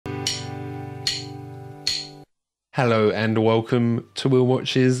Hello and welcome to Will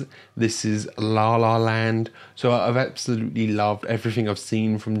Watches. This is La La Land. So I've absolutely loved everything I've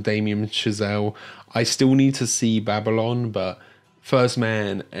seen from Damien Chazelle. I still need to see Babylon, but First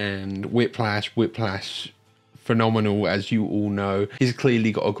Man and Whiplash, phenomenal, as you all know. He's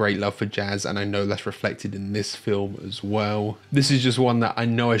clearly got a great love for jazz, and I know that's reflected in this film as well. This is just one that I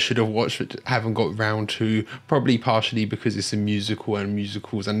know I should have watched but haven't got round to, probably partially because it's a musical and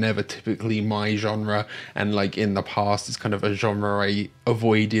musicals are never typically my genre, and like in the past it's kind of a genre I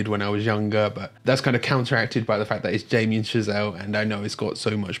avoided when I was younger, but that's kind of counteracted by the fact that it's Damien Chazelle and I know it's got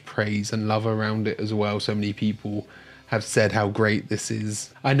so much praise and love around it as well. So many people have said how great this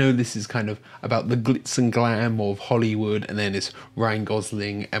is. I know this is kind of about the glitz and glam of Hollywood, and then it's Ryan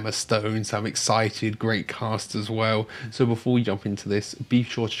Gosling, Emma Stone, so I'm excited, great cast as well. So before we jump into this, be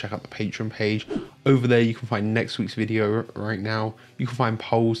sure to check out the Patreon page. Over there you can find next week's video right now. You can find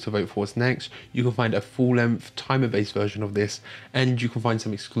polls to vote for what's next. You can find a full-length timer-based version of this, and you can find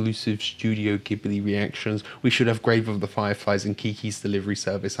some exclusive Studio Ghibli reactions. We should have Grave of the Fireflies and Kiki's Delivery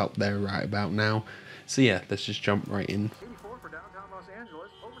Service up there right about now. So yeah, let's just jump right in. 84 for downtown Los Angeles,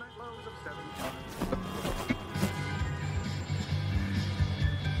 overnight lows of 70.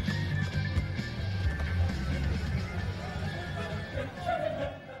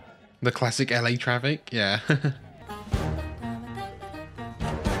 The classic LA traffic, yeah. I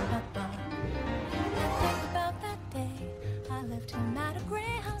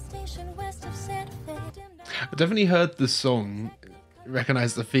definitely heard the song,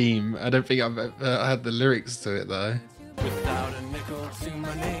 recognize the theme. I don't think I've ever heard the lyrics to it though. Without a nickel to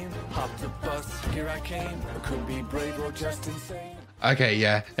my name, hopped the bus, here I came. I could be brave or just insane. Okay,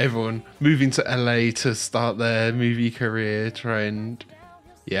 yeah, everyone moving to LA to start their movie career,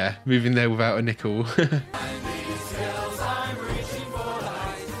 moving there without a nickel.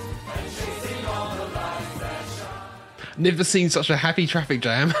 Never seen such a happy traffic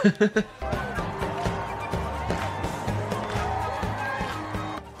jam.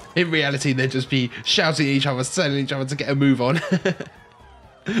 In reality, they'd just be shouting at each other, telling each other to get a move on.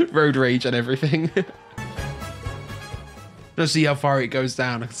 Road rage and everything. Let's see how far it goes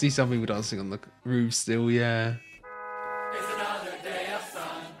down. I can see some people dancing on the roof still, yeah. It's another day of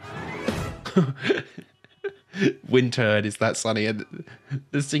sun. Winter and it's that sunny, and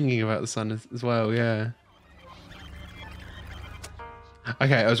they're singing about the sun as well, yeah.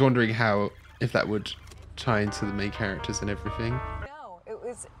 Okay, I was wondering if that would tie into the main characters and everything.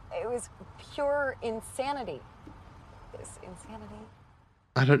 It was pure insanity. This insanity.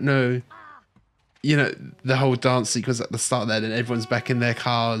 I don't know. You know, the whole dance sequence at the start there, and everyone's back in their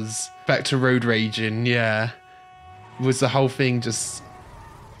cars, back to road raging, yeah. Was the whole thing just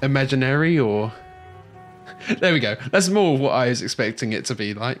imaginary, or? There we go. That's more what I was expecting it to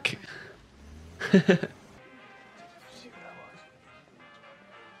be like.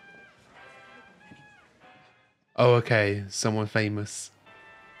 Oh, okay. Someone famous.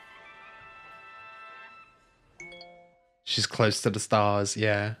 She's close to the stars,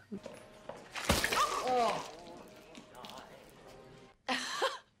 yeah.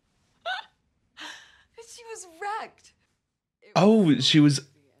 She was wrecked. Oh, she was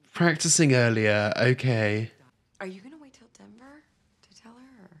practicing earlier. Okay. Are you gonna wait till Denver to tell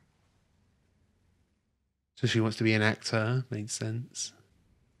her? Or? So she wants to be an actor. Made sense.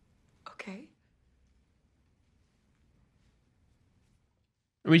 Okay.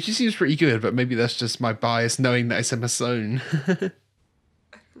 I mean, she seems pretty good, but maybe that's just my bias knowing that it's Emma Stone. I don't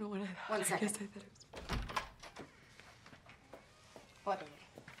know what I thought. 1 second. I guess I thought it was... What?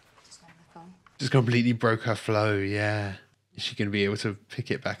 Just on the phone. Just completely broke her flow, yeah. Is she going to be able to pick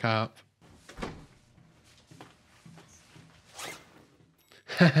it back up?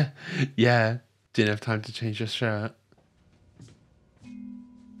 Yeah, didn't have time to change her shirt.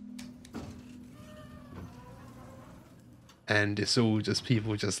 And it's all just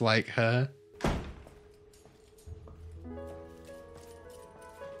people just like her.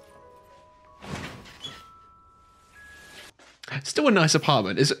 Still a nice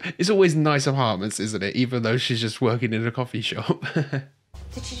apartment. It's always nice apartments, isn't it? Even though she's just working in a coffee shop.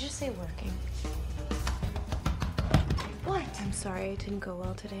 Did she just say working? What? I'm sorry, it didn't go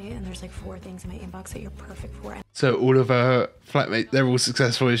well today, and there's like 4 things in my inbox that you're perfect for. So all of her flatmates, they're all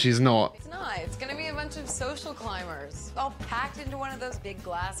successful and she's not. It's not. It's gonna be a bunch of social climbers, all packed into one of those big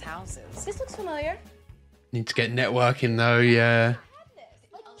glass houses. This looks familiar. Need to get networking though, yeah.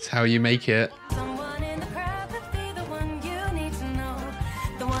 It's how you make it.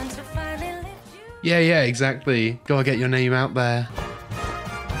 Yeah, exactly. Gotta get your name out there.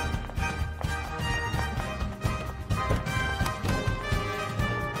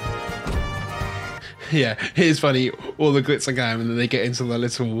 Yeah, it is funny. All the glitz and glam, and then they get into the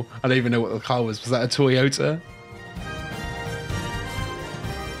little. I don't even know what the car was. Was that a Toyota?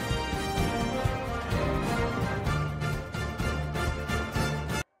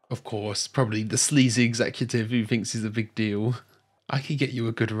 Of course, probably the sleazy executive who thinks he's a big deal. I could get you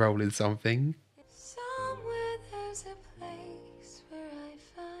a good role in something. Somewhere there's a place where I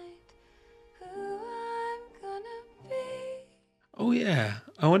find who I'm gonna be. Oh yeah,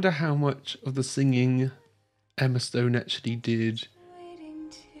 I wonder how much of the singing Emma Stone actually did. Waiting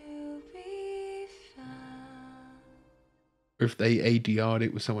to be found. Or if they ADR'd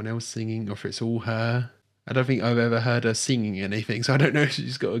it with someone else singing, or if it's all her. I don't think I've ever heard her singing anything, so I don't know if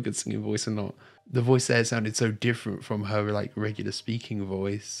she's got a good singing voice or not. The voice there sounded so different from her like regular speaking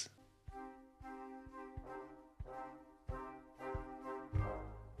voice.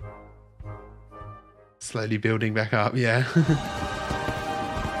 Slowly building back up, yeah.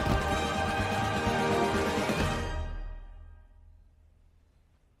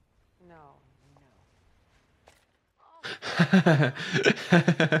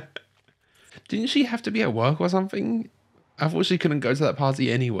 Didn't she have to be at work or something? I thought she couldn't go to that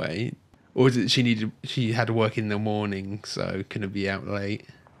party anyway. Or was it she had to work in the morning, so couldn't be out late?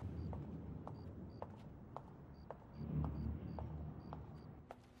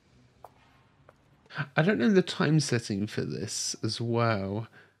 I don't know the time setting for this as well.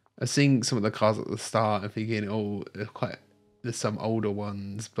 I was seeing some of the cars at the start and thinking, oh, there's some older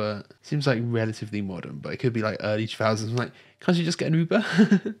ones, but it seems like relatively modern, but it could be like early 2000s. I'm like, can't you just get an Uber?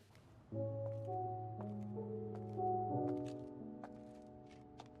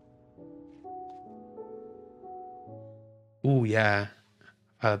 Oh yeah,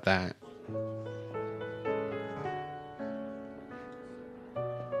 I've heard that.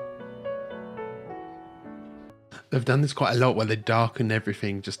 They've done this quite a lot where they darken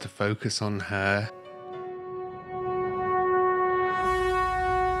everything just to focus on her.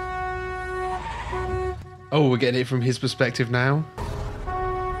 Oh, we're getting it from his perspective now?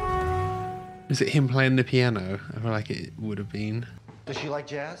 Is it him playing the piano? I feel like it would have been. Does she like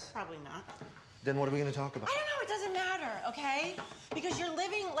jazz? Probably not. Then what are we going to talk about? I don't know, it doesn't matter, okay? Because you're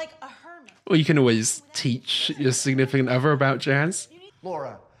living like a hermit. Well, you can always teach your significant other about jazz.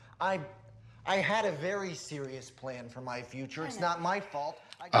 Laura, I had a very serious plan for my future. It's not my fault.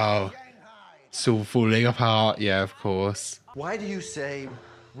 I got Shanghai. It's all falling apart. Yeah, of course. Why do you say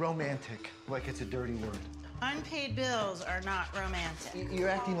romantic like it's a dirty word? Unpaid bills are not romantic. You're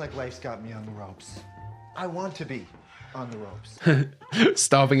acting like life's got me on the ropes. I want to be on the ropes.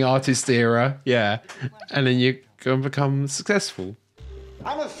 Starving artist era, yeah. And then you're going to become successful.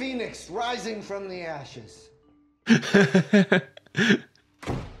 I'm a phoenix rising from the ashes.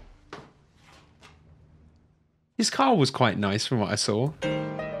 His car was quite nice from what I saw.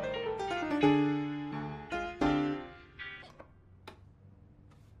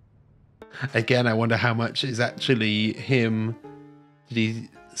 Again, I wonder how much is actually him. Did he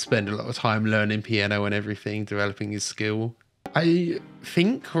spend a lot of time learning piano and everything, developing his skill? I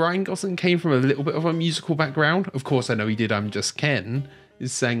think Ryan Gosling came from a little bit of a musical background. Of course, I know he did I'm Just Ken,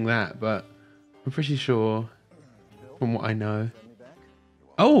 is saying that, but I'm pretty sure from what I know.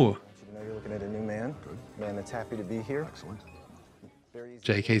 Oh! You know you're looking at a new man. Man that's happy to be here. Excellent.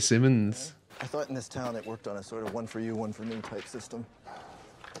 J.K. Simmons. I thought in this town it worked on a sort of one for you, one for me type system.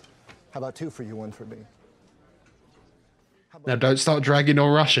 How about two for you, one for me? Now don't start dragging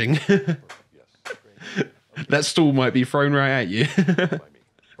or rushing. That stool might be thrown right at you.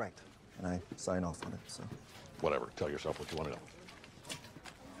 Right. And I sign off on it, so. Whatever. Tell yourself what you want to know.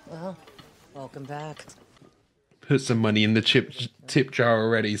 Well, welcome back. Put some money in the tip jar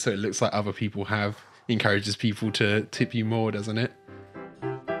already so it looks like other people have. Encourages people to tip you more, doesn't it?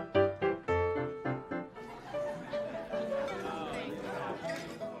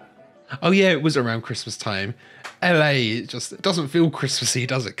 Oh yeah, it was around Christmas time. LA it doesn't feel Christmassy,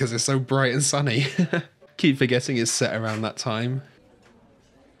 does it? Because it's so bright and sunny. Keep forgetting it's set around that time.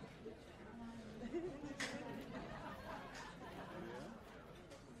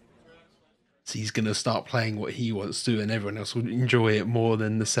 So he's going to start playing what he wants to and everyone else will enjoy it more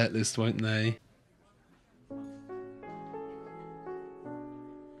than the set list, won't they?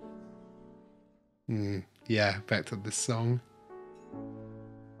 Yeah, back to this song.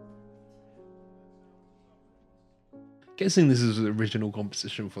 Guessing this is the original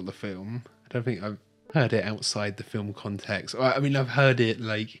composition for the film. I don't think I've heard it outside the film context. I mean, I've heard it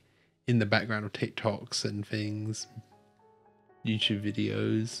like in the background of TikToks and things, YouTube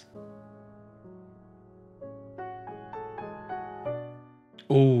videos.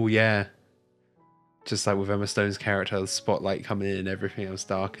 Oh yeah, just like with Emma Stone's character, the spotlight coming in and everything else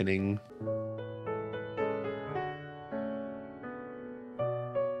darkening.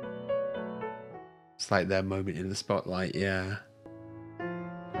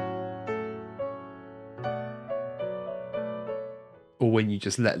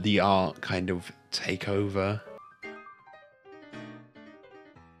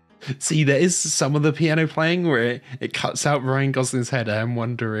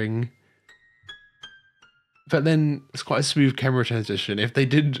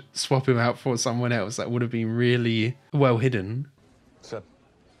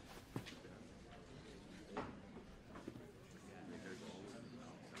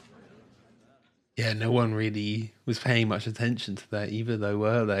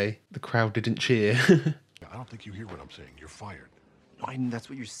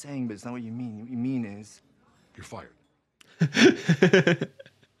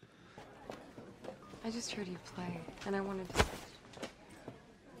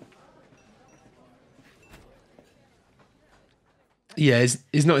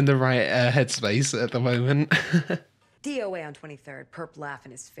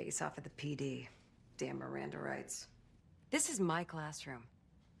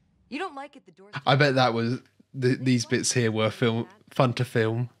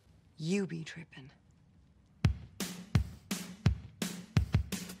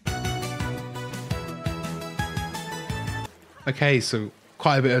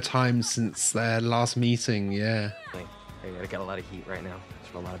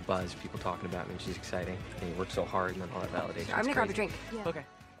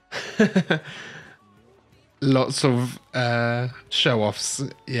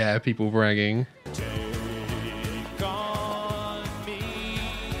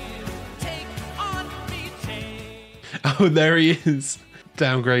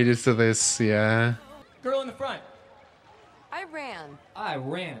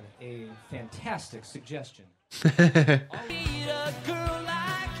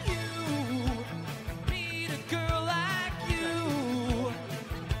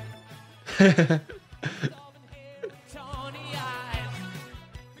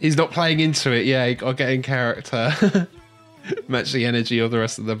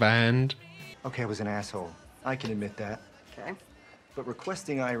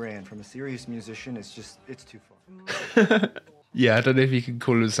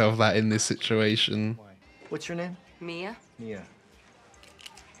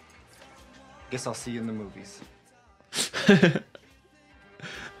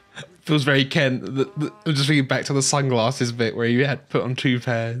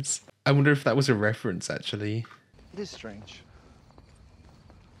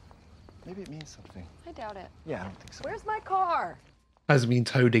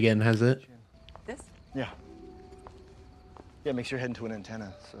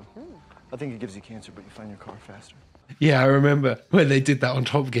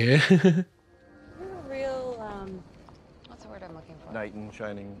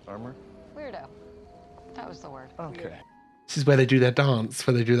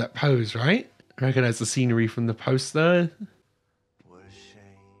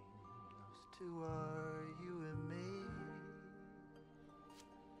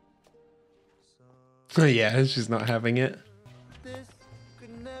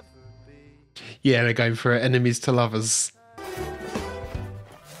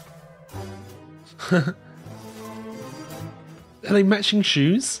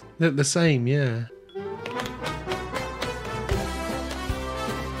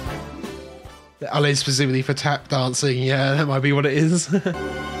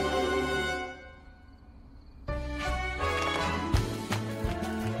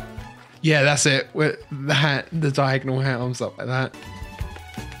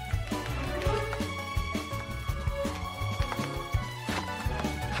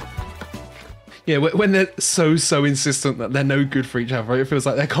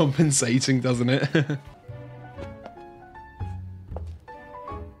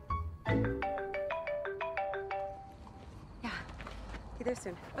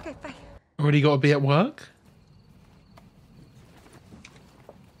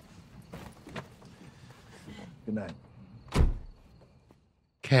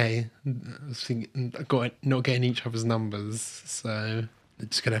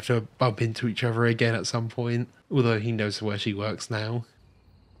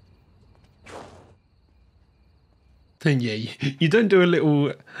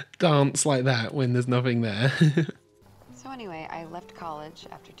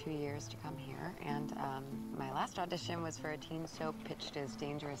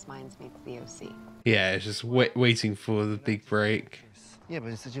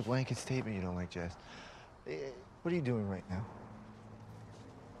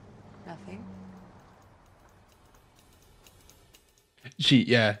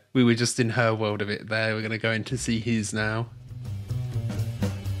 Yeah, we were just in her world of it there. We're going to go in to see his now.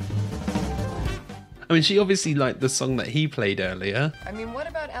 I mean, she obviously liked the song that he played earlier. I mean, what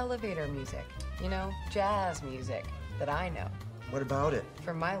about elevator music? You know, jazz music that I know. What about it?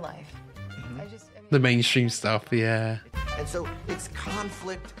 From my life. The mainstream stuff, yeah. And so it's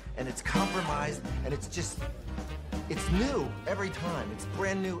conflict and it's compromise and it's just, it's new every time. It's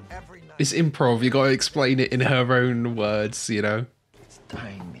brand new every night. It's improv. You got to explain it in her own words, you know. It's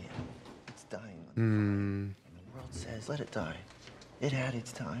dying, man. It's dying. Hmm. The world says, let it die. It had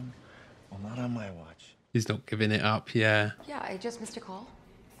its time. Well, not on my watch. He's not giving it up, yeah. Yeah, I just missed a call.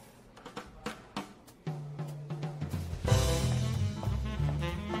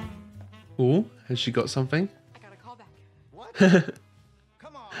 Oh, has she got something? I got a call back. What?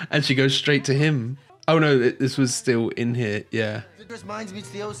 Come on. And she goes straight to him. Oh no, this was still in here, yeah. Dangerous Minds meets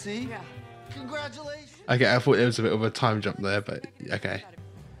the OC? Yeah. Congratulations. Okay, I thought there was a bit of a time jump there, but okay.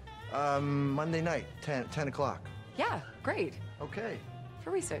 Monday night, 10 o'clock. Yeah, great. Okay.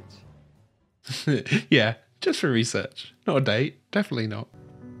 For research. Yeah, just for research. Not a date. Definitely not.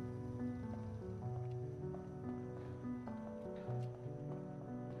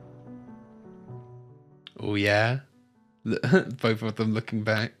 Oh yeah. Both of them looking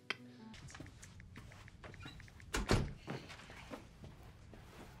back.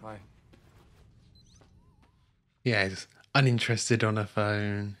 Hi. Yeah, just uninterested on her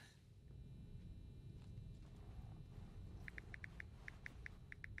phone.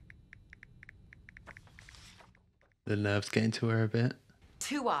 The nerves getting to her a bit.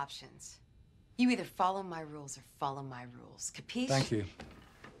 Two options. You either follow my rules or follow my rules. Capiche? Thank you.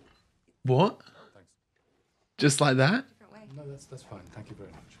 What? Thanks. Just like that? No, that's fine. Thank you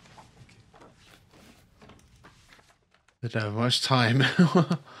very much. They don't have much time.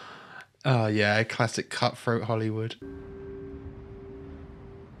 Oh yeah, classic cutthroat Hollywood.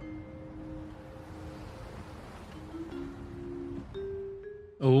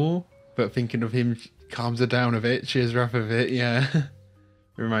 Oh, but thinking of him calms her down a bit, cheers her up a bit, yeah.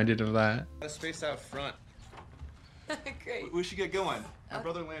 Reminded of that. Space out front. Great. We should get going. My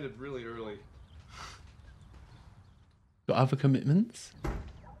brother landed really early. Got other commitments?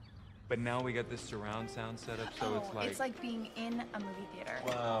 But now we got this surround sound set up, so it's like... It's like being in a movie theater.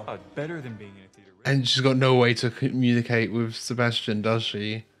 Wow. Oh, better than being in a theater. And she's got no way to communicate with Sebastian, does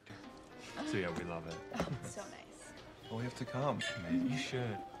she? So yeah, we love it. Oh, so nice. Well, we have to come. Man, you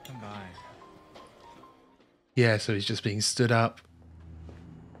should. Come by. Yeah, so he's just being stood up.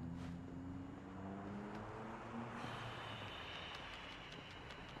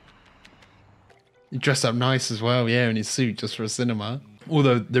 He dressed up nice as well, yeah, in his suit just for a cinema.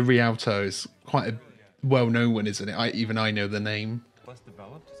 Although the Rialto is quite a well-known one, isn't it? Even I know the name. Less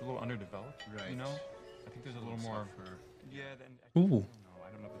developed. It's a little underdeveloped. Right. You know? I think there's a little more... Yeah, then... Ooh. No,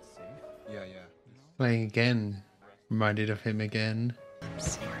 I don't know if it's safe. Yeah, yeah. Playing again. Reminded of him again. I'm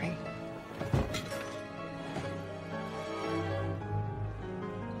sorry.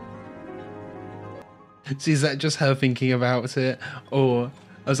 See, is that just her thinking about it? Or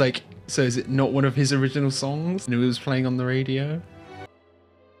I was like, so is it not one of his original songs and it was playing on the radio?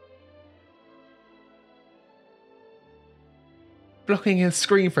 Blocking his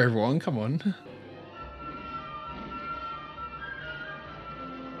screen for everyone, come on.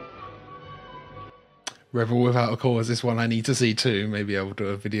 Rebel Without a Cause, this one I need to see too. Maybe I'll do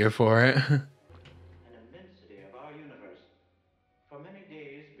a video for it. An immensity of our universe. For many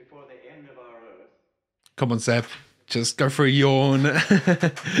days before the end of our Earth. Come on, Seb. Just go for a yawn. As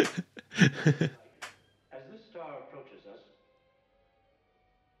this star approaches us,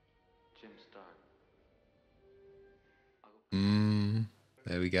 Jim Stark.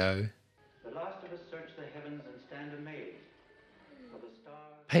 There we go. The last of us search the heavens and stand amazed. For the stars.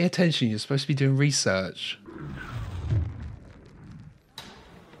 Pay attention, you're supposed to be doing research.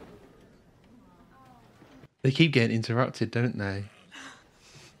 They keep getting interrupted, don't they?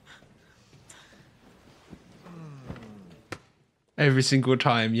 Every single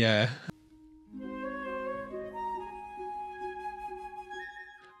time, yeah.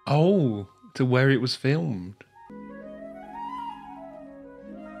 Oh, to where it was filmed.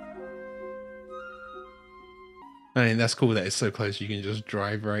 I mean, that's cool that it's so close you can just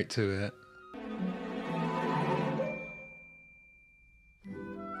drive right to it.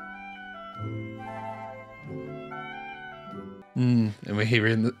 And we're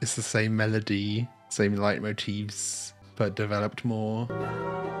hearing it's the same melody, same leitmotifs, but developed more.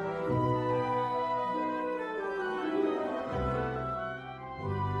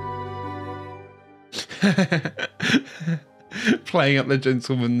 Playing up the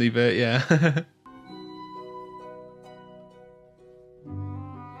gentlemanly bit, yeah.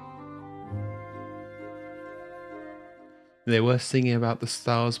 They were singing about the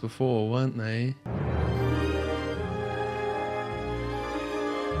stars before, weren't they?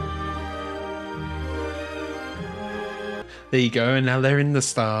 There you go, and now they're in the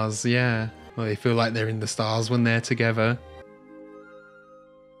stars, yeah. Well, they feel like they're in the stars when they're together.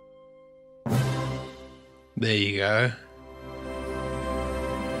 There you go.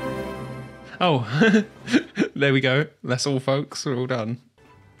 Oh, there we go. That's all, folks. We're all done.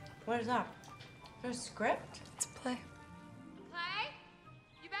 What is that? There's a script? It's a play.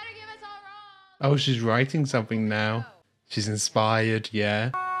 Oh, she's writing something now. She's inspired,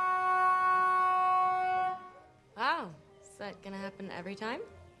 yeah. Wow. Is that gonna happen every time?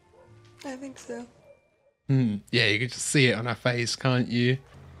 I think so. Yeah, you can just see it on her face, can't you?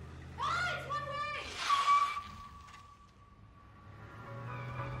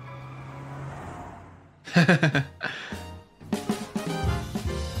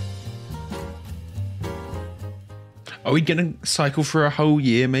 Are we gonna cycle for a whole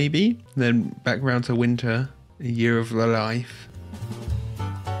year maybe? Then back round to winter, a year of the life.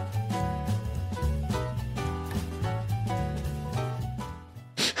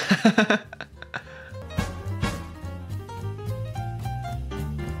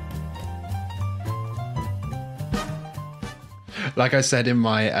 Like I said in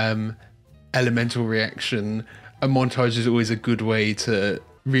my elemental reaction, a montage is always a good way to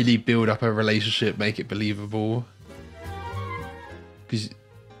really build up a relationship, make it believable. Because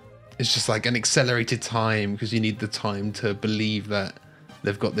it's just like an accelerated time, because you need the time to believe that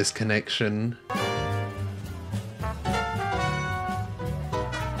they've got this connection.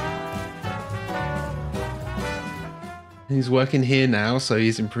 He's working here now, so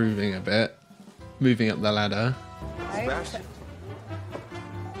he's improving a bit, moving up the ladder. Sebastian.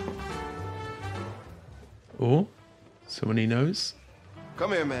 Oh, someone he knows.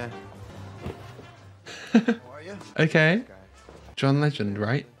 Come here, man. How are you? Okay. John Legend,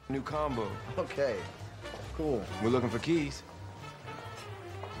 right? New combo. Okay. Cool. We're looking for keys.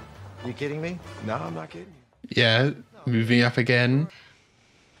 You kidding me? No, I'm not kidding you. Yeah, moving up again.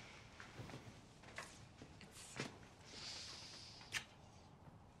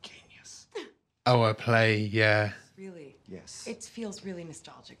 Genius. Oh, a play, yeah. Really? Yes. It feels really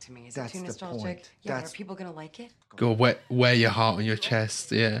nostalgic to me. Is That's it too the nostalgic? point. Yeah, That's- are people gonna like it? Go wear your heart on your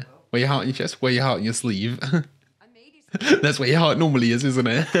chest, yeah. Wear your heart on your chest, wear your heart on your sleeve. That's where your heart normally is, isn't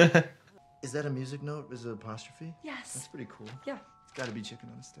it? Is that a music note? Is it an apostrophe? Yes. That's pretty cool. Yeah. It's got to be chicken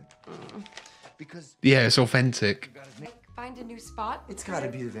on a stick. Because Yeah, it's authentic. Like, find a new spot. it's got to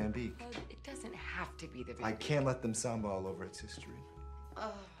be the Van Beek. It doesn't have to be the. I can't let them samba all over its history.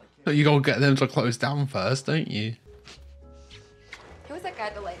 But you gotta get them to close down first, don't you? Who was that guy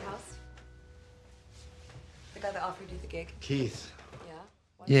at the lighthouse? The guy that offered you the gig? Keith. Yeah?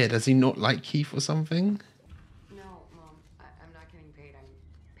 Yeah, does he not like Keith or something? No, Mom. I'm not getting paid. I'm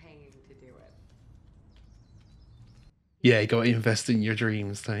paying to do it. Yeah, you gotta invest in your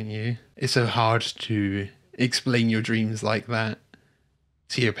dreams, don't you? It's so hard to explain your dreams like that.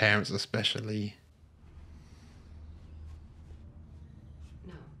 To your parents especially.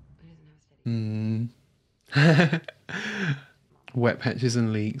 No, it doesn't have a steady. Wet patches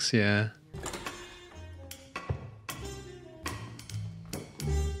and leaks, yeah.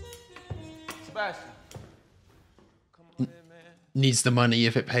 Sebastian. Come on in, man. Needs the money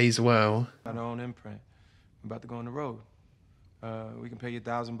if it pays well. Got our own imprint. We're about to go on the road. We can pay you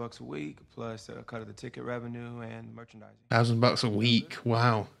 $1,000 a week, plus a cut of the ticket revenue and merchandising. $1,000 a week,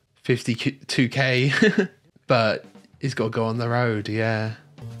 wow. 52K. But he's got to go on the road, yeah.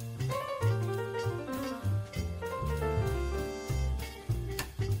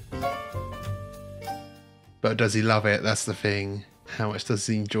 But does he love it? That's the thing. How much does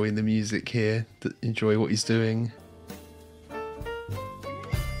he enjoy the music here? Enjoy what he's doing?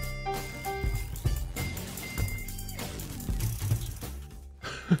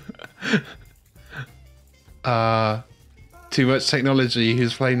 Too much technology.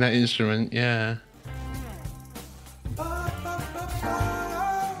 Who's playing that instrument? Yeah.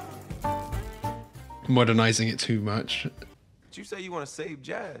 Modernizing it too much. But you say you want to save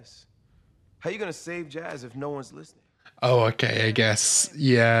jazz. How you gonna save jazz if no one's listening? Oh, okay, I guess.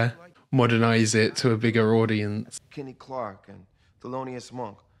 Yeah. Modernize it to a bigger audience. Kenny Clark and Thelonious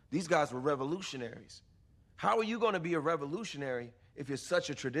Monk. These guys were revolutionaries. How are you gonna be a revolutionary if you're such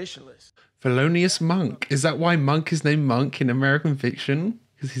a traditionalist? Thelonious Monk. Is that why Monk is named Monk in American fiction?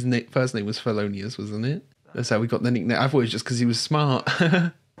 Because his first name was Thelonious, wasn't it? That's how we got the nickname. I thought it was just because he was smart.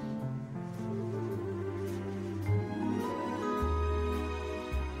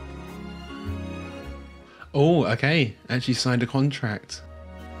 Oh, okay. And she signed a contract.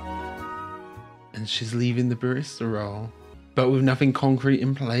 And she's leaving the barista role. but with nothing concrete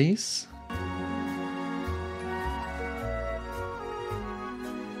in place.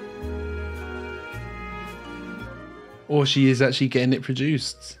 Or she is actually getting it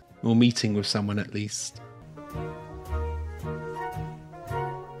produced, or meeting with someone at least.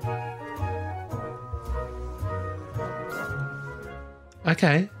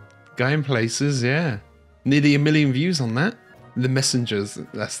 Okay, going places, yeah. Nearly 1 million views on that. The Messengers,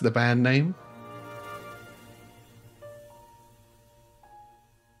 that's the band name.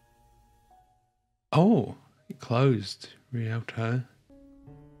 Oh, it closed. Rialto.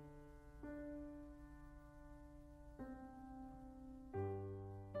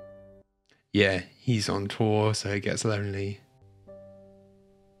 Yeah, he's on tour, so it gets lonely.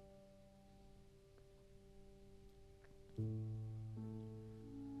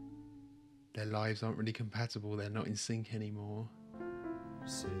 Their lives aren't really compatible, they're not in sync anymore.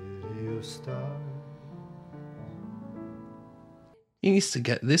 City of Stars. He needs to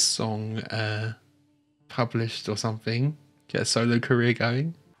get this song published or something, get a solo career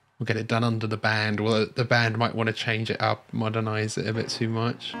going. We'll get it done under the band. Well, the band might want to change it up, modernize it a bit too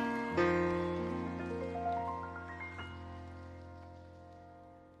much.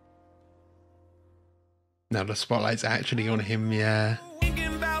 Now the spotlight's actually on him, yeah.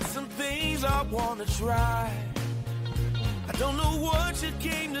 Thinking about some things I wanna try. I don't know what you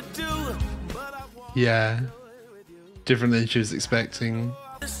came to do, but I want Yeah. Different than she was expecting.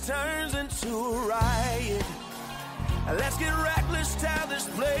 this turns into a riot. Let's get reckless, tear this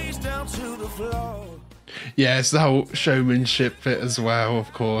place down to the floor. Yeah, it's the whole showmanship bit as well,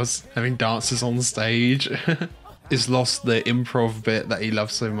 of course. Having dancers on stage. It's lost the improv bit that he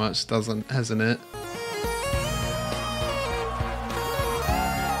loves so much, hasn't it?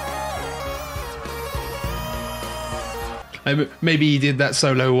 Maybe he did that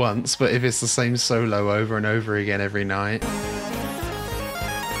solo once, but if it's the same solo over and over again every night.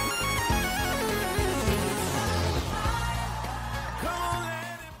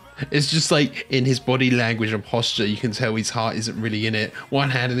 It's just like in his body language and posture, you can tell his heart isn't really in it. One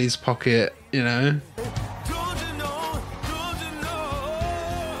hand in his pocket, you know?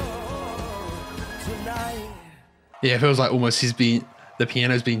 Yeah, it feels like almost the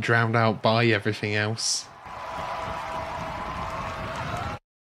piano's being drowned out by everything else.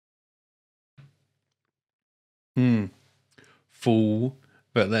 Fool,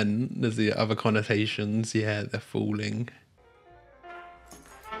 but then there's the other connotations. Yeah, they're fooling.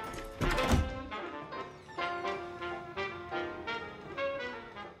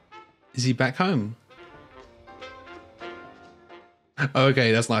 Is he back home?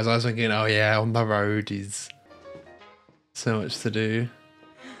 Okay, that's nice. I was thinking, oh yeah, on the road is so much to do.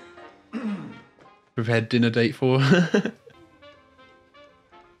 Prepared dinner date for.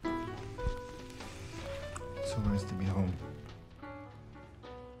 So nice to be home.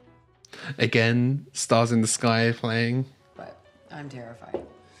 Again, Stars in the Sky playing. But I'm terrified.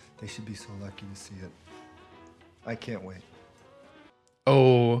 They should be so lucky to see it. I can't wait.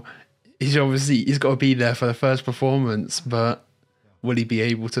 Oh, he's got to be there for the first performance, but will he be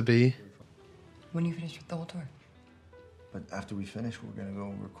able to be? When you finish with the whole tour? But after we finish, we're gonna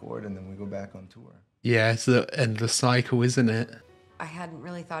go record and then we go back on tour. Yeah, it's the end of the cycle, isn't it? I hadn't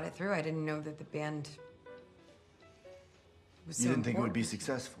really thought it through. I didn't know that the band was so You didn't think it would important. be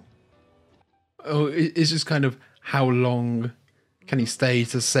successful? Oh, it's just kind of how long can he stay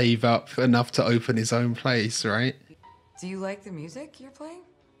to save up enough to open his own place, right? Do you like the music you're playing?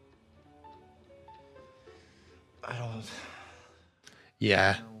 I don't.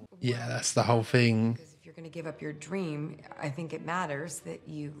 Yeah, that's the whole thing. If you're gonna give up your dream, I think it matters that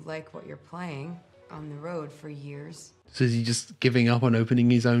you like what you're playing on the road for years. So is he just giving up on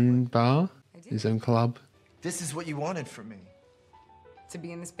opening his own bar? His own club? This is what you wanted from me. To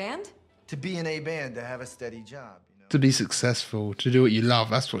be in this band? To be in a band, to have a steady job. To be successful, to do what you love,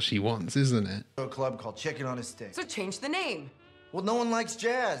 that's what she wants, isn't it? A club called Chicken on a Stick. So change the name. Well, no one likes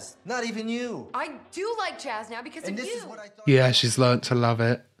jazz. Not even you. I do like jazz now because And of this you. is what I thought. Yeah, she's learnt to love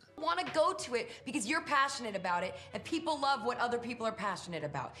it. I want to go to it because you're passionate about it, and people love what other people are passionate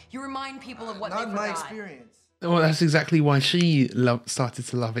about. You remind people of what Not they in forgot. my experience. Well, that's exactly why she started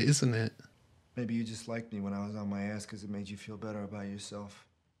to love it, isn't it? Maybe you just liked me when I was on my ass because it made you feel better about yourself.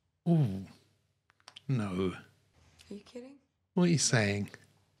 Ooh. No. Are you kidding? What are you saying?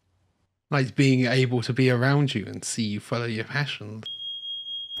 Like being able to be around you and see you follow your passions.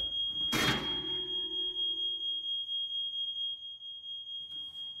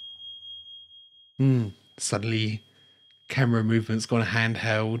 Suddenly, camera movement's gone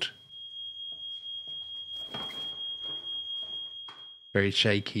handheld. Very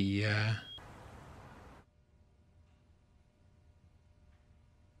shaky, yeah.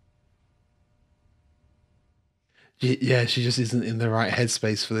 Yeah, she just isn't in the right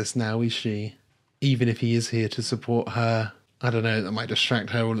headspace for this now, is she? Even if he is here to support her, I don't know, that might distract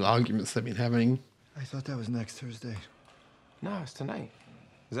her all the arguments they've been having. I thought that was next Thursday. No, it's tonight.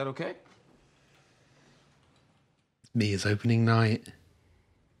 Is that okay? Mia's opening night.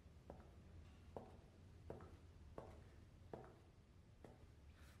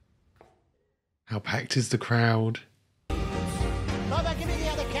 How packed is the crowd? Bubba, give me the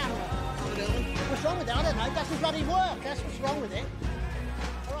other camera. What's wrong with it? I don't know. It doesn't bloody work. That's what's wrong with it.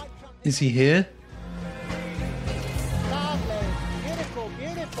 All right, Is he here? lovely. Beautiful,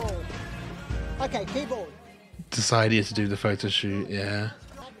 beautiful. Okay, keyboard. Decided to do the photo shoot, yeah.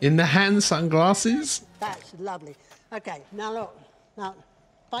 In the hand sunglasses? That's lovely. Okay, now look. Now,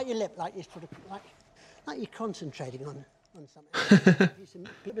 bite your lip like you're sort of like you're concentrating on something.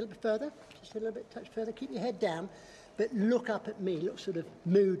 A little bit further, just a little bit touch further. Keep your head down, but look up at me. Look sort of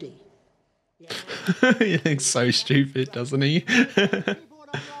moody. He looks so stupid, doesn't he? I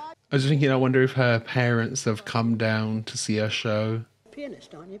was thinking, I wonder if her parents have come down to see her show.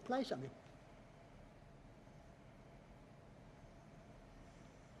 Pianist, aren't you? Play something.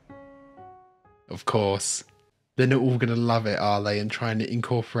 Of course. They're not all going to love it, are they? And trying to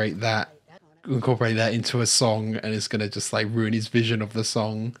incorporate that into a song, and it's going to just like ruin his vision of the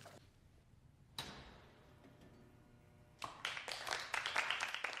song.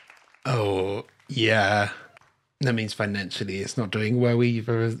 Oh, yeah. That means financially it's not doing well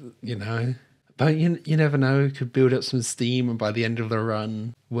either, you know. But you never know. It could build up some steam, and by the end of the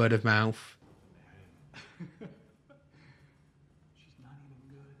run, word of mouth.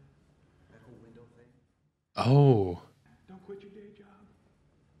 Oh. Don't quit your day job.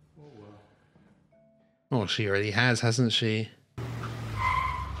 Well, she already has, hasn't she?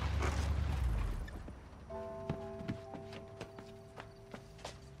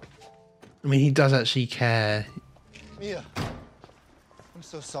 I mean, he does actually care. Mia, I'm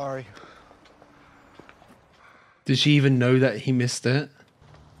so sorry. Did she even know that he missed it?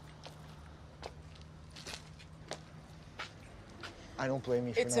 I don't blame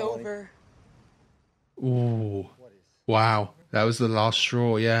you for It's not wanting- over. Ooh. Wow. That was the last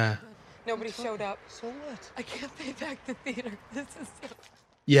straw, yeah. Nobody showed up. So what? I can't pay back the theater. This is so...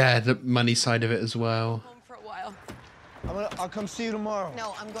 Yeah, the money side of it as well. home for a while. I'll come see you tomorrow.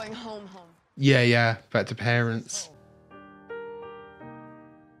 No, I'm going home. Yeah, back to parents.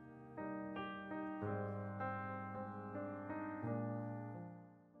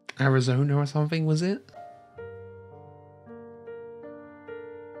 Arizona or something, was it?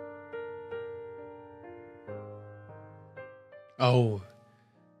 Oh,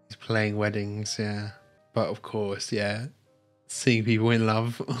 he's playing weddings, yeah. But of course, yeah, seeing people in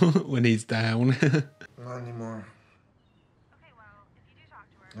love when he's down. Not anymore.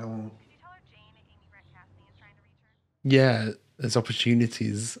 I won't. Yeah, there's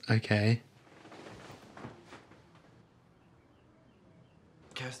opportunities, okay.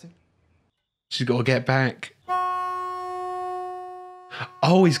 Casting? She's got to get back.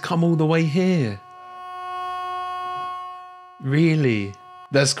 Oh, he's come all the way here. Really?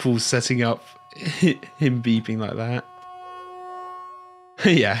 That's cool, setting up him beeping like that.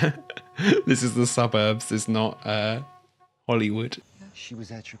 Yeah. This is the suburbs, it's not Hollywood. She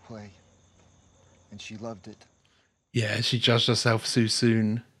was at your play, and she loved it. Yeah, she judged herself too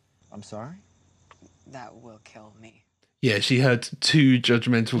soon. I'm sorry? That will kill me. Yeah, she heard two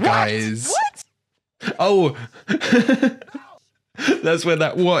judgmental guys. What? Oh! That's where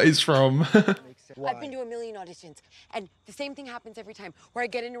that what is from. I've been to a million auditions, and the same thing happens every time, where I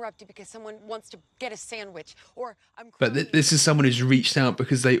get interrupted because someone wants to get a sandwich, or I'm But this is someone who's reached out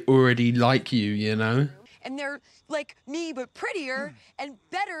because they already like you, you know? and they're like me, but prettier and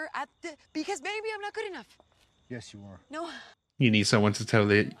better at because maybe I'm not good enough. Yes, you are. No, You need someone to tell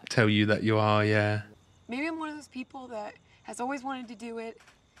you that you are, yeah. maybe I'm one of those people that has always wanted to do it,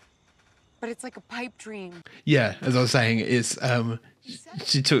 but it's like a pipe dream. Yeah, as I was saying, it's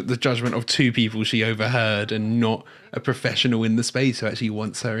she took the judgment of two people she overheard and not a professional in the space who actually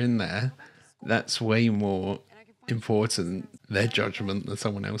wants her in there. That's way more important, their judgment, than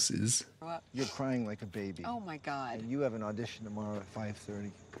someone else's. You're crying like a baby. Oh my God. And you have an audition tomorrow at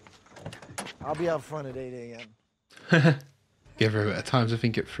 5:30. I'll be out front at 8 a.m. Give her a bit of time to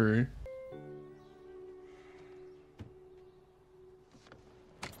think it through.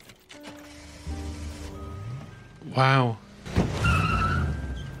 Wow.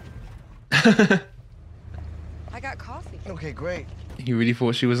 I got coffee. Okay, great. You really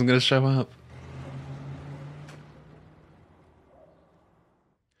thought she wasn't going to show up?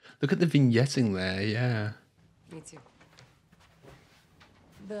 Look at the vignetting there, yeah. Me too.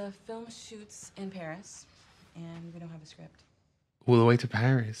 The film shoots in Paris. and we don't have a script. All the way to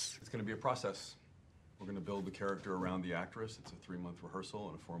Paris. It's going to be a process. We're going to build the character around the actress. It's a 3-month rehearsal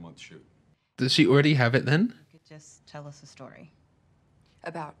and a 4-month shoot. Does she already have it then? You could just tell us a story.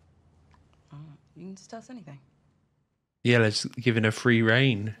 About? You can just tell us anything. Yeah, let's giving her free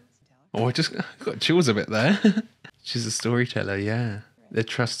reign. Oh, I just got chills a bit there. She's a storyteller, yeah. They're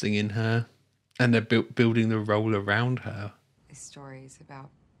trusting in her, and they're building the role around her. The stories about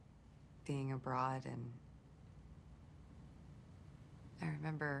being abroad, and I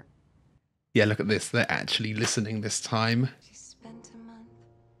remember Yeah, look at this. They're actually listening this time. she spent a month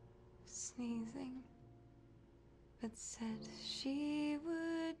sneezing, but said she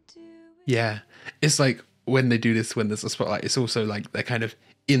would do it. Yeah, it's like when they do this when there's a spotlight, it's also like they're kind of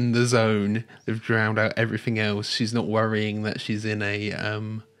in the zone. They've drowned out everything else. She's not worrying that she's in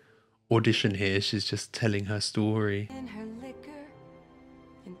a audition here. She's just telling her story. In her liquor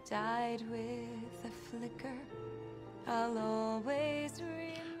and died with a flicker. I'll always remember.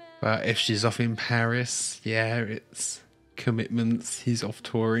 But if she's off in Paris, yeah, it's commitments. He's off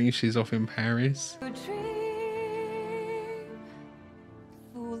touring. She's off in Paris. Dream,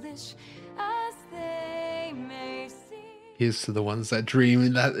 foolish as they may seem. Here's to the ones that dream.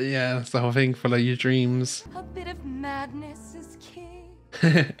 And that, yeah, that's the whole thing. Follow your dreams. A bit of madness is key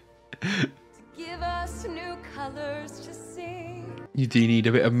to give us new colors to see. You do need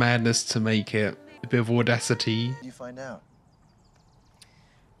a bit of madness to make it. A bit of audacity. Did you find out?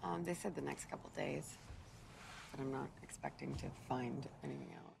 They said the next couple days, but I'm not expecting to find anything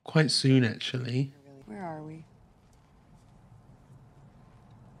out. Quite soon, actually. Where are we?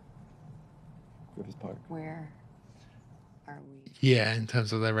 Griffith Park. Where are we? Yeah, in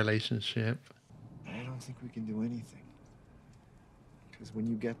terms of their relationship. I don't think we can do anything. Because when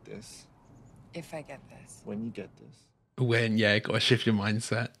you get this, If I get this. when you get this, When, yeah, gotta shift your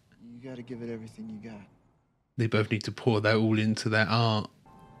mindset. you got to give it everything you got. They both need to pour their all into their art.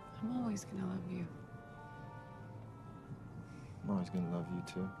 I'm always gonna love you. I'm always going to love you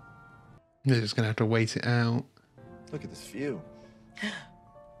too. They're just gonna have to wait it out. Look at this view.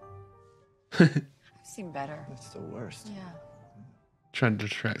 I've seen better. That's the worst. Yeah. Trying to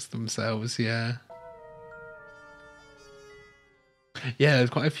distract themselves, yeah. Yeah,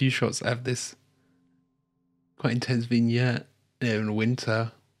 there's quite a few shots that have this quite intense vignette in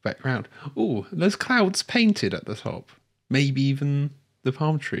winter background. Oh, those clouds painted at the top. Maybe even the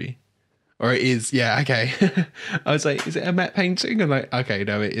palm tree. Or it is, yeah, okay. I was like, is it a matte painting? And like, okay,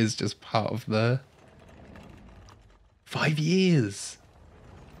 no, it is just part of the 5 years.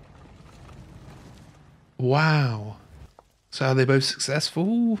 Wow. So are they both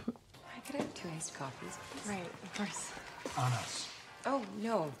successful? I could have 2 iced coffees. Right, of course. On us. Oh,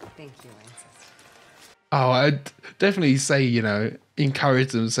 no, thank you, I insist. Oh, I'd definitely say, you know,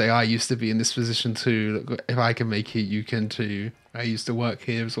 encourage them, say, I used to be in this position too. Look, if I can make it, you can too. I used to work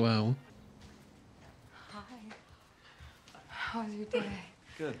here as well. Hi. How was your day?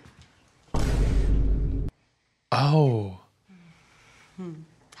 Good. Oh,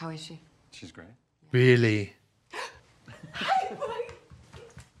 How is she? She's great. really?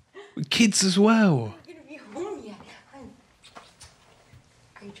 Kids as well. You're gonna be home yet.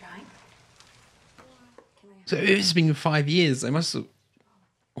 Are you trying? So it's been 5 years. They must have.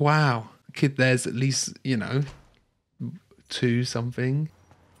 Wow. Kid there's at least, you know, 2 something.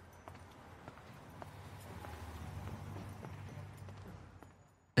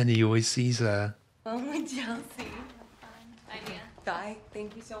 And he always sees her. Oh, my Chelsea. Bye, Mia. Bye.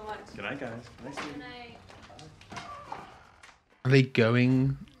 Thank you so much. Good night, guys. Nice to meet you. Are they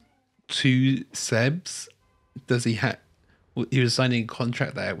going to Seb's? Does he have? He was signing a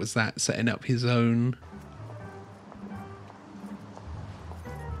contract there. Was that setting up his own?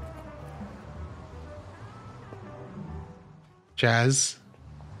 Jazz.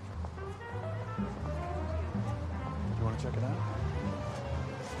 You want to check it out?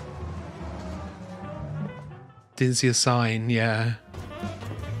 Didn't see a sign. Yeah.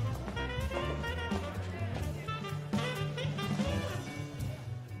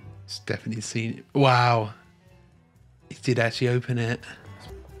 It's definitely seen it. Wow. He did actually open it.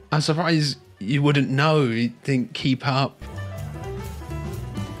 I'm surprised you wouldn't know. You didn't keep up.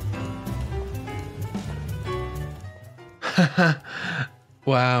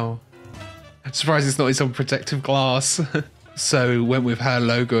 Wow. I'm surprised it's not in some protective glass. So went with her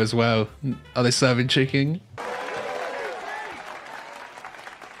logo as well. Are they serving chicken?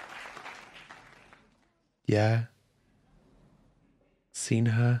 Yeah. Seen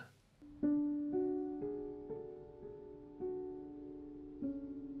her.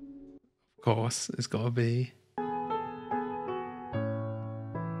 Of course, it's gotta be.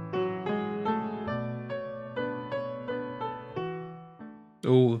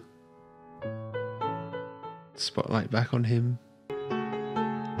 Oh, spotlight back on him.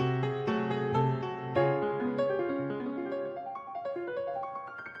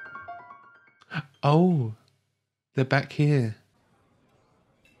 Oh, they're back here.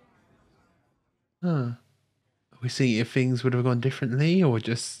 Huh. We see if things would have gone differently or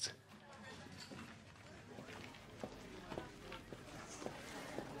just...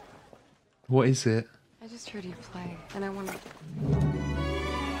 What is it? I just heard you play, and I want to...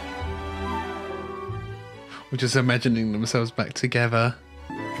 We're just imagining themselves back together.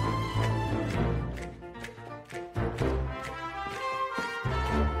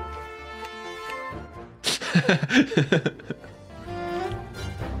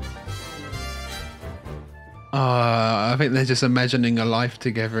 I think they're just imagining a life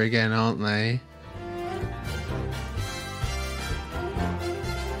together again, aren't they?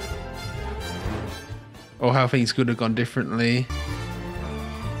 Or how things could have gone differently.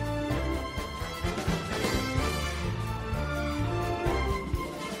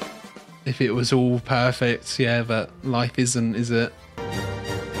 If it was all perfect, yeah, but life isn't, is it?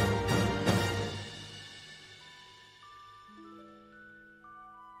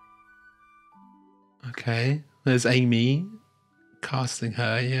 Okay, there's Amy casting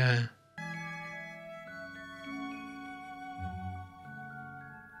her, yeah.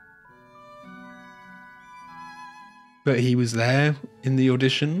 But he was there in the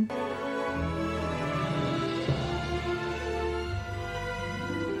audition.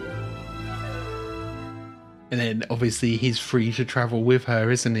 And then obviously he's free to travel with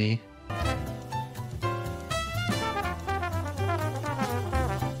her, isn't he?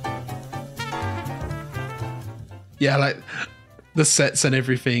 Yeah, like the sets and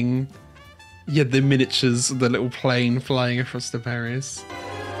everything. Yeah, the miniatures, the little plane flying across the Paris.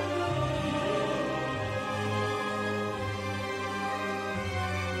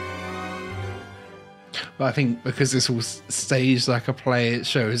 But I think because it's all staged like a play, it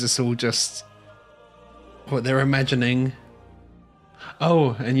shows it's all just what they're imagining.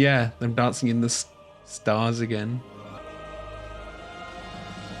 Oh, and yeah, them dancing in the stars again.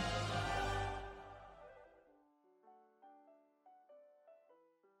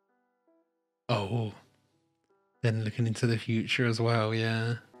 Oh, then looking into the future as well,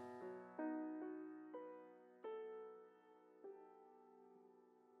 yeah.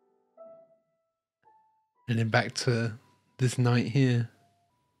 And then back to this night here.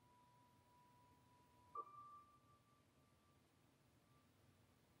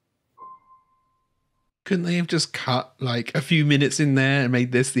 Couldn't they have just cut like a few minutes in there and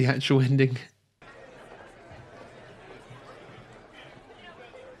made this the actual ending?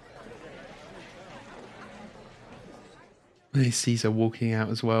 He sees her walking out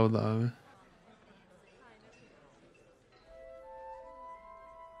as well, though.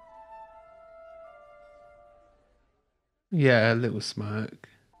 Yeah, a little smirk.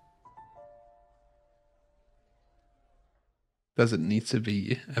 Doesn't need to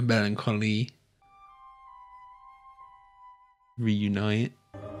be a melancholy reunite.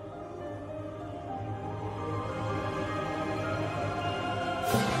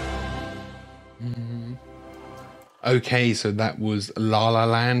 Okay, so that was La La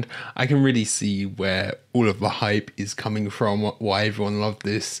Land. I can really see where all of the hype is coming from, why everyone loved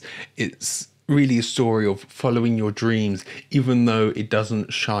this. It's really a story of following your dreams, even though it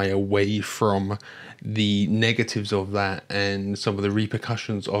doesn't shy away from the negatives of that and some of the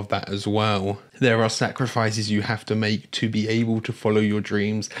repercussions of that as well. There are sacrifices you have to make to be able to follow your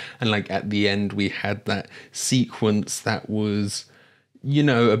dreams, and like at the end we had that sequence that was, you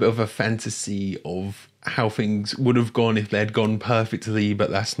know, a bit of a fantasy of how things would have gone if they'd gone perfectly, but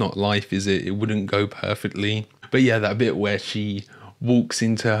that's not life, is it? It wouldn't go perfectly. But yeah, that bit where she walks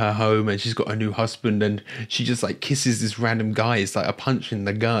into her home and she's got a new husband and she just like kisses this random guy. It's like a punch in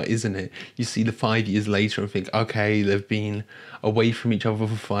the gut, isn't it? You see the 5 years later and think, okay, they've been away from each other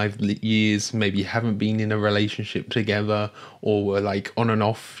for 5 years, maybe haven't been in a relationship together, or were like on and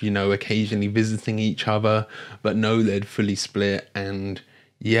off, you know, occasionally visiting each other, but no, they'd fully split. And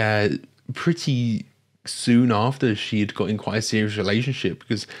yeah, pretty soon after she had got in quite a serious relationship,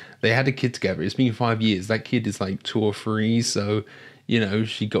 because they had a kid together. It's been 5 years. That kid is like 2 or 3, so you know,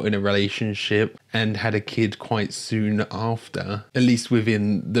 she got in a relationship and had a kid quite soon after, at least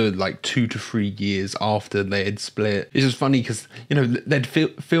within the like 2 to 3 years after they had split. It's just funny because, you know, they'd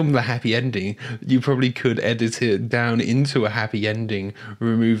filmed the happy ending. You probably could edit it down into a happy ending,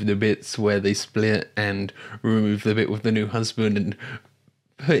 remove the bits where they split and remove the bit with the new husband and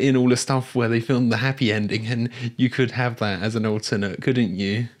put in all the stuff where they filmed the happy ending, and you could have that as an alternate, couldn't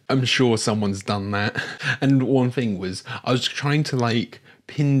you? I'm sure someone's done that. And one thing was, I was trying to like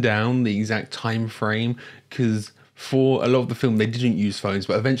pin down the exact time frame, because for a lot of the film they didn't use phones,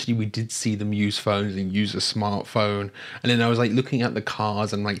 but eventually we did see them use phones and use a smartphone. And then I was like looking at the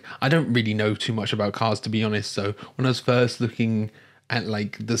cars, and like I don't really know too much about cars, to be honest, so when I was first looking at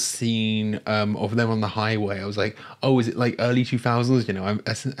like the scene of them on the highway, I was like, oh, is it like early 2000s? You know,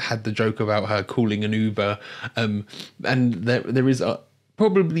 I had the joke about her calling an Uber, and there is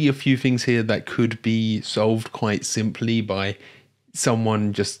probably a few things here that could be solved quite simply by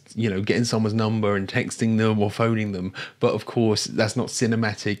someone just, you know, getting someone's number and texting them or phoning them. But of course, that's not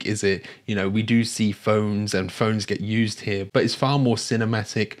cinematic, is it? You know, we do see phones and phones get used here, but it's far more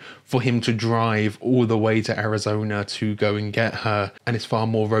cinematic for him to drive all the way to Arizona to go and get her. And it's far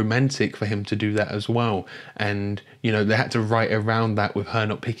more romantic for him to do that as well. And, you know, they had to write around that with her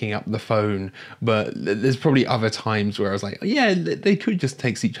not picking up the phone. But there's probably other times where I was like, yeah, they could just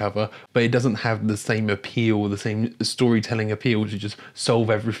text each other, but it doesn't have the same appeal, the same storytelling appeal to just solve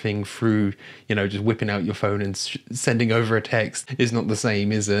everything through, you know, just whipping out your phone and sending over a text. Is not the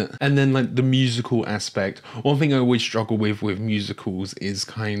same, is it? And then like the musical aspect. One thing I always struggle with musicals is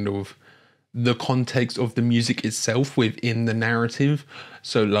kind of the context of the music itself within the narrative.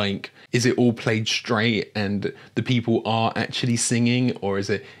 So like, is it all played straight and the people are actually singing, or is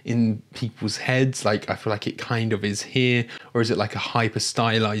it in people's heads? Like, I feel like it kind of is here. Or is it like a hyper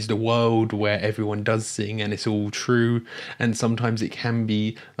stylized world where everyone does sing and it's all true? And sometimes it can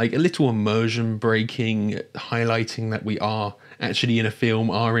be like a little immersion breaking, highlighting that we are actually in a film,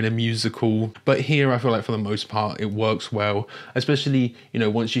 are in a musical. But here I feel like for the most part it works well, especially, you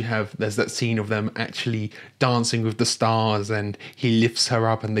know, once you have, there's that scene of them actually dancing with the stars and he lifts her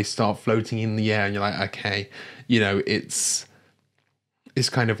up and they start floating in the air, and you're like, okay, you know, it's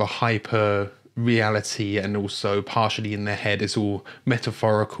kind of a hyper reality, and also partially in their head it's all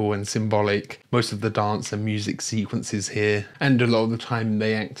metaphorical and symbolic, most of the dance and music sequences here. And a lot of the time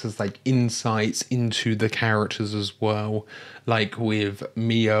they act as like insights into the characters as well, like with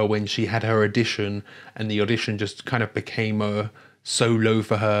Mia when she had her audition, and the audition just kind of became a solo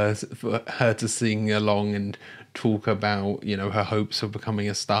for her to sing along and talk about, you know, her hopes of becoming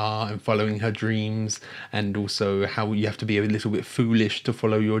a star and following her dreams, and also how you have to be a little bit foolish to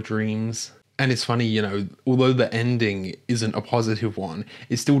follow your dreams. And it's funny, you know, although the ending isn't a positive one,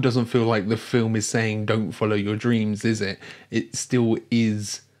 it still doesn't feel like the film is saying don't follow your dreams, is it? It still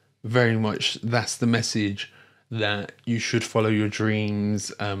is very much, that's the message, that you should follow your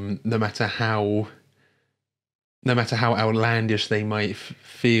dreams, no matter how outlandish they might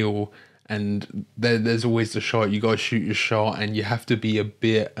feel. And there's always the shot, you got to shoot your shot, and you have to be a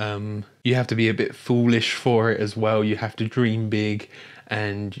bit foolish for it as well. You have to dream big,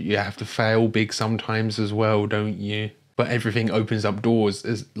 and you have to fail big sometimes as well, don't you? But everything opens up doors,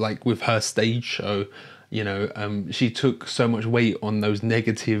 as like with her stage show. You know, she took so much weight on those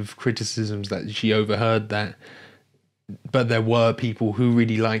negative criticisms that she overheard that. But there were people who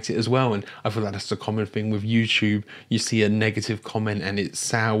really liked it as well, and I feel like that's a common thing with YouTube. You see a negative comment and it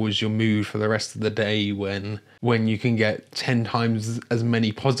sours your mood for the rest of the day, when you can get 10 times as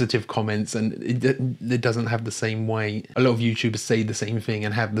many positive comments, and it doesn't have the same weight. A lot of YouTubers say the same thing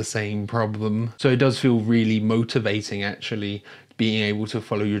and have the same problem. So it does feel really motivating, actually, being able to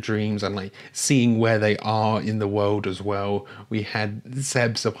follow your dreams and like seeing where they are in the world as well. We had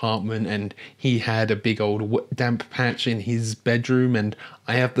Seb's apartment, and he had a big old damp patch in his bedroom, and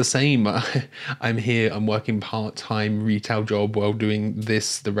I have the same. I'm here, I'm working part-time retail job while doing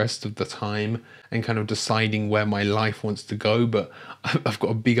this the rest of the time, and kind of deciding where my life wants to go. But I've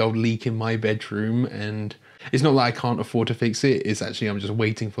got a big old leak in my bedroom, and it's not that I can't afford to fix it. It's actually, I'm just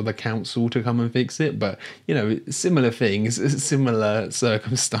waiting for the council to come and fix it. But, you know, similar things, similar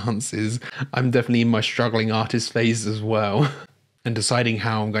circumstances. I'm definitely in my struggling artist phase as well, and deciding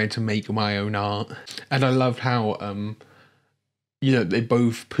how I'm going to make my own art. And I love how, you know, they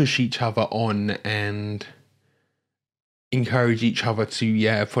both push each other on and encourage each other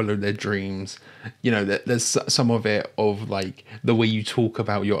to follow their dreams. You know, there's some of it of like the way you talk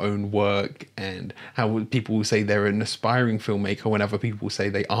about your own work, and how people will say they're an aspiring filmmaker when other people say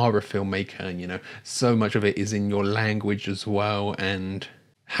they are a filmmaker. And, you know, so much of it is in your language as well, and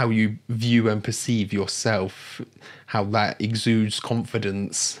how you view and perceive yourself, how that exudes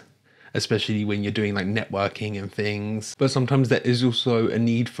confidence, especially when you're doing like networking and things. But sometimes there is also a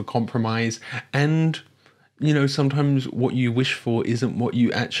need for compromise, and, you know, sometimes what you wish for isn't what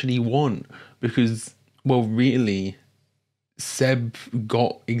you actually want, because, well, really, Seb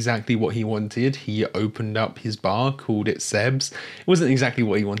got exactly what he wanted. He opened up his bar, called it Seb's. It wasn't exactly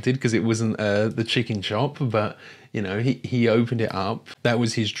what he wanted, because it wasn't the chicken shop, but, you know, he opened it up. That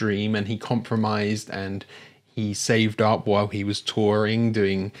was his dream, and he compromised, and he saved up while he was touring,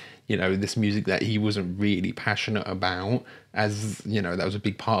 doing, you know, this music that he wasn't really passionate about, as, you know, that was a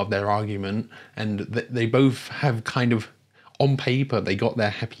big part of their argument. And they both have kind of, on paper, they got their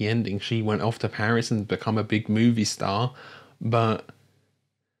happy ending. She went off to Paris and become a big movie star, but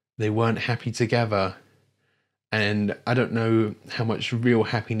they weren't happy together. And I don't know how much real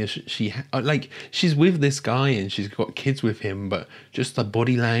happiness she like, she's with this guy and she's got kids with him, but just the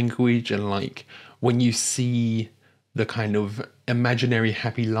body language and like when you see the kind of imaginary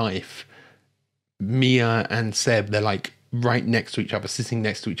happy life, Mia and Seb, they're like right next to each other, sitting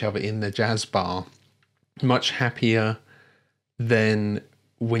next to each other in the jazz bar, much happier than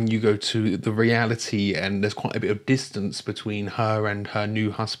when you go to the reality, and there's quite a bit of distance between her and her new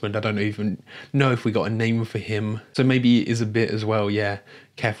husband. I don't even know if we got a name for him. So maybe it is a bit as well, yeah,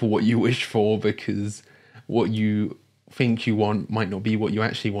 careful what you wish for, because what you think you want might not be what you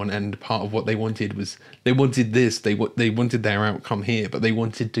actually want. And part of what they wanted was, they wanted this, they wanted their outcome here, but they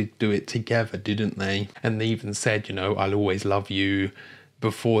wanted to do it together, didn't they? And they even said, you know, I'll always love you,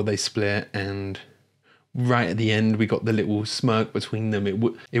 before they split. And right at the end, we got the little smirk between them.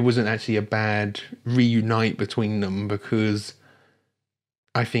 It wasn't actually a bad reunite between them, because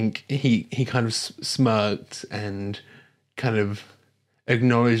I think he kind of smirked and kind of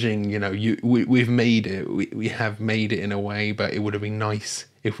acknowledging, you know, we've made it. We have made it in a way, but it would have been nice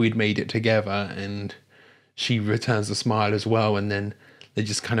if we'd made it together. And she returns a smile as well, and then they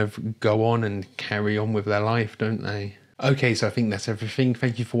just kind of go on and carry on with their life, don't they? Okay, so I think that's everything.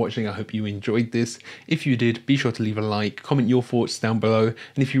 Thank you for watching. I hope you enjoyed this. If you did, be sure to leave a like, comment your thoughts down below,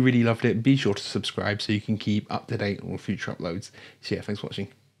 and if you really loved it, be sure to subscribe so you can keep up to date on future uploads. So yeah, thanks for watching.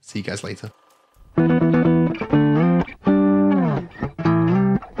 See you guys later.